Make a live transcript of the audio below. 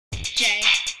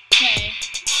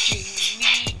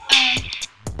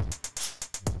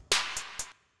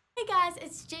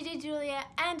Julia,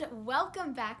 and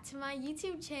welcome back to my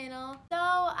YouTube channel. So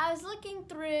I was looking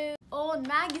through old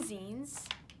magazines.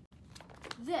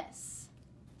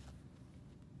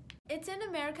 It's an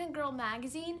American Girl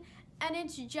magazine, and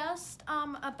it's just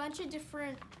a bunch of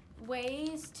different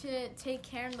ways to take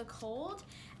care of the cold.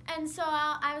 And so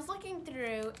I was looking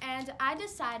through, and I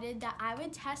decided that I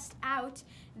would test out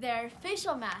their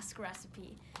facial mask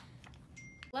recipe.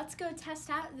 Let's go test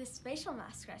out this facial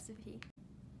mask recipe.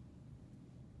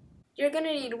 You're going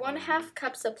to need 1/2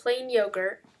 cups of plain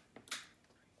yogurt,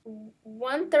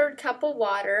 1/3 cup of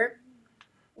water,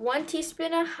 1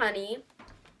 teaspoon of honey,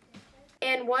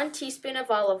 and 1 teaspoon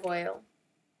of olive oil.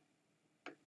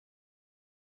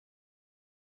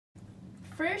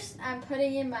 First, I'm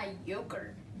putting in my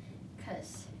yogurt,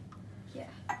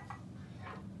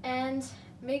 and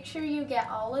make sure you get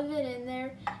all of it in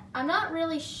there. I'm not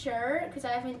really sure, because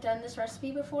I haven't done this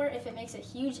recipe before, if it makes a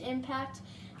huge impact,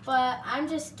 but I'm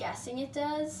just guessing it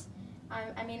does. I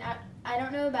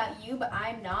don't know about you, but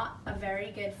I'm not a very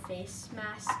good face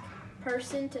mask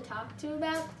person to talk to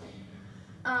about.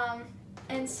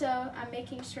 And so I'm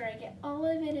making sure I get all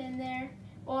of it in there,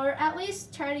 or at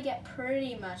least try to get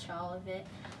pretty much all of it.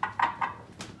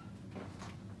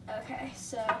 Okay,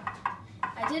 so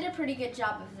I did a pretty good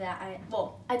job of that.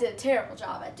 I did a terrible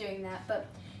job at doing that, but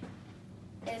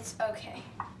it's okay.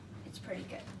 It's pretty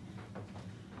good.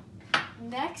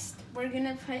 Next, we're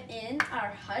gonna put in our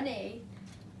honey.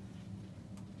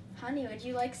 Honey, would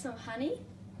you like some honey?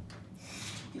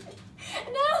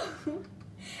 No!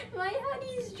 My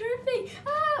honey's dripping.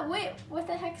 Ah, wait, what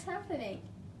the heck's happening?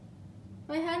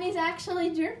 My honey's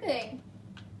actually dripping.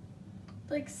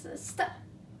 Like, stop.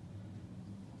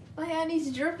 My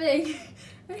honey's dripping.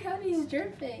 My honey's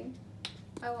dripping.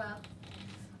 Oh well.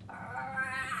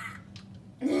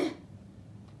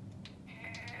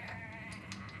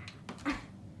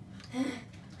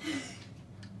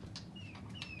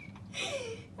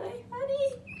 My honey.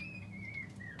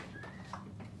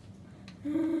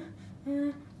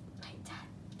 Wait, Dad,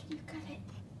 can you cut it?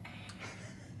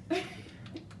 I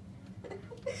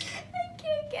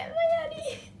can't get my honey.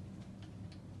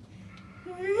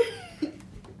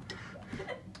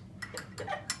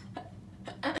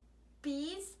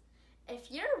 Bees, if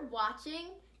you're watching,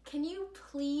 can you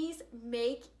please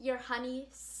make your honey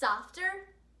softer?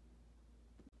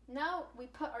 Now we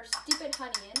put our stupid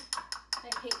honey in. I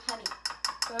hate honey.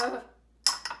 Ugh.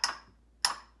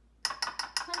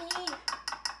 Honey,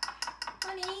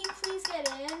 honey, please get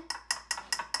in.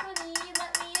 Honey,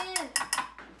 let me in.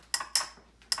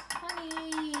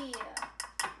 Honey.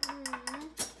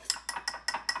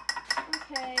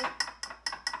 Okay.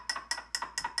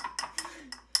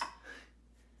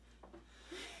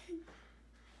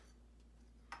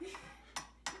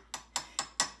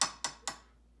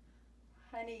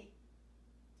 Honey.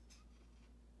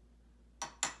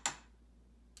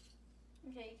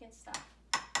 Okay, you can stop.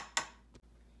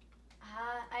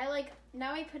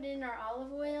 Now we put in our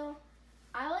olive oil.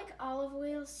 I like olive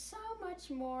oil so much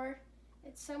more.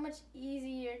 It's so much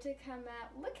easier to come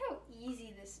out. Look how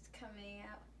easy this is coming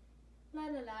out. La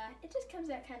la la. It just comes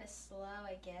out kind of slow,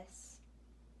 I guess.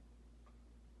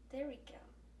 There we go.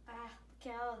 Ah,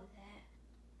 look at all of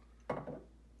that.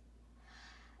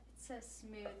 It's so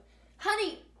smooth.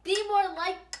 Honey, be more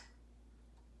like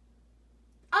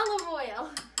olive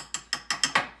oil.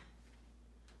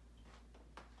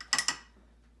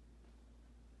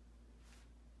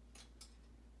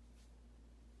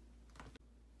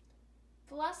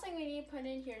 The last thing we need to put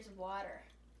in here is water.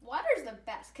 Water is the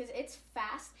best because it's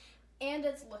fast and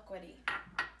it's liquidy.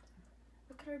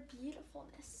 Look at our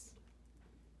beautifulness.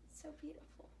 It's so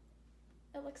beautiful.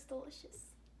 It looks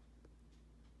delicious.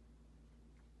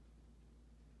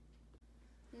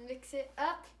 Mix it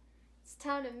up. It's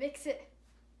time to mix it.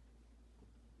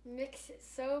 Mix it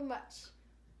so much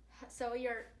so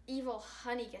your evil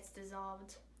honey gets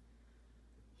dissolved.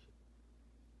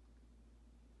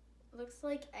 Looks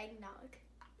like eggnog,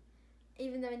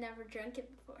 even though I never drank it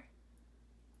before.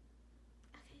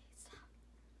 Okay, stop.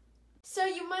 So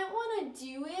you might want to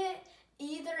do it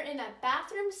either in a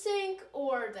bathroom sink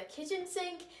or the kitchen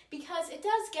sink because it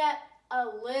does get a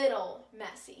little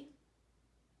messy.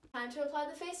 Time to apply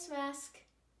the face mask.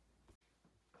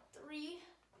 3,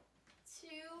 2,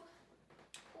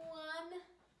 1.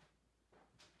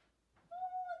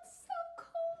 Oh, it's so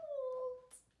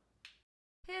cold.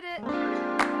 Hit it.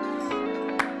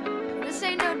 This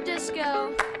ain't no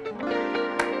disco.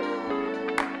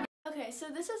 Okay, so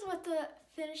this is what the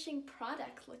finishing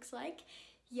product looks like.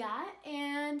 Yeah,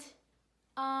 and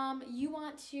you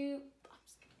want to,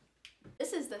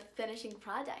 this is the finishing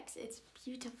product. It's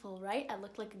beautiful, right? I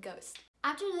look like a ghost.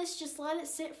 After this, just let it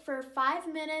sit for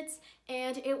 5 minutes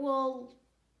and it will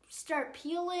start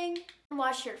peeling.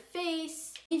 Wash your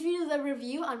face. Give you the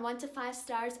review on 1 to 5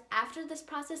 stars after this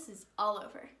process is all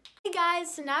over. Hey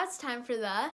guys, so now it's time for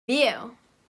the review.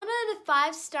 1 out of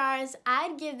 5 stars,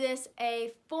 I'd give this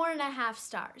a 4.5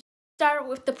 stars. Start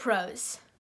with the pros.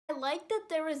 I like that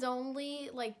there was only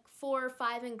like 4 or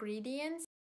 5 ingredients,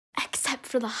 except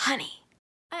for the honey.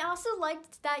 I also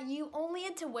liked that you only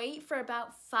had to wait for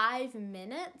about 5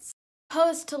 minutes,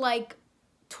 opposed to like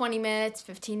 20 minutes,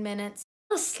 15 minutes.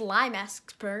 I'm a slime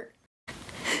expert.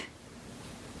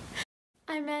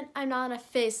 I meant I'm not a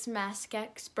face mask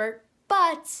expert,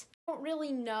 but I don't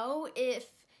really know if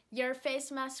your face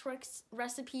mask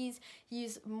recipes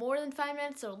use more than 5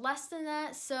 minutes or less than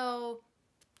that, so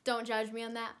don't judge me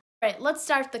on that. All right, let's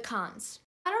start the cons.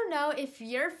 I don't know if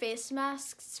your face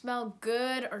masks smell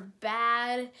good or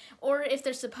bad, or if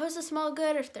they're supposed to smell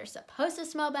good or if they're supposed to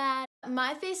smell bad.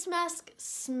 My face mask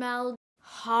smelled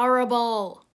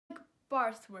horrible, like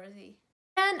bath-worthy.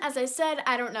 And as I said,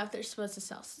 I don't know if they're supposed to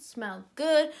smell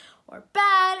good or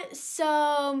bad,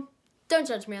 so don't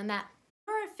judge me on that.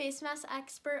 If you're a face mask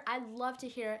expert, I'd love to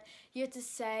hear it. You have to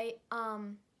say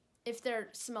if they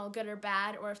smell good or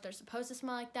bad, or if they're supposed to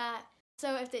smell like that.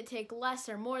 So if they take less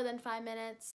or more than 5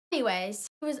 minutes. Anyways,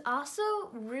 it was also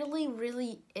really,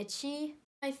 really itchy.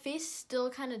 My face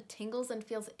still kind of tingles and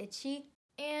feels itchy.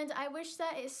 And I wish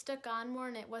that it stuck on more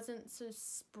and it wasn't so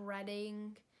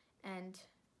spreading and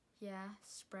yeah,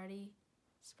 spready.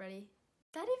 Is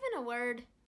that even a word?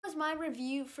 That was my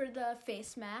review for the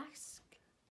face mask.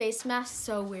 Face mask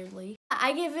so weirdly.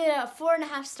 I give it a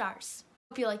 4.5 stars.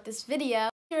 Hope you like this video.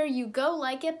 Make sure you go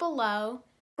like it below,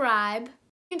 subscribe,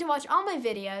 to watch all my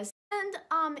videos.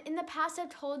 And in the past I've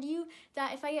told you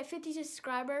that if I get 50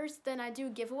 subscribers, then I do a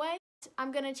giveaway.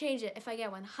 I'm gonna change it. If I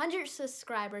get 100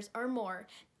 subscribers or more,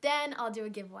 then I'll do a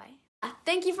giveaway.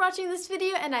 Thank you for watching this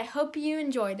video and I hope you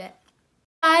enjoyed it.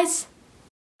 Guys,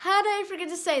 how did I forget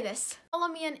to say this? Follow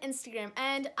me on Instagram,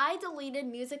 and I deleted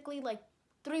Musical.ly like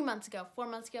 3 months ago, 4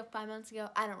 months ago, 5 months ago,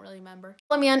 I don't really remember.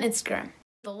 Follow me on Instagram.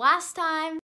 The last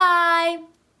time, bye!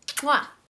 Mwah.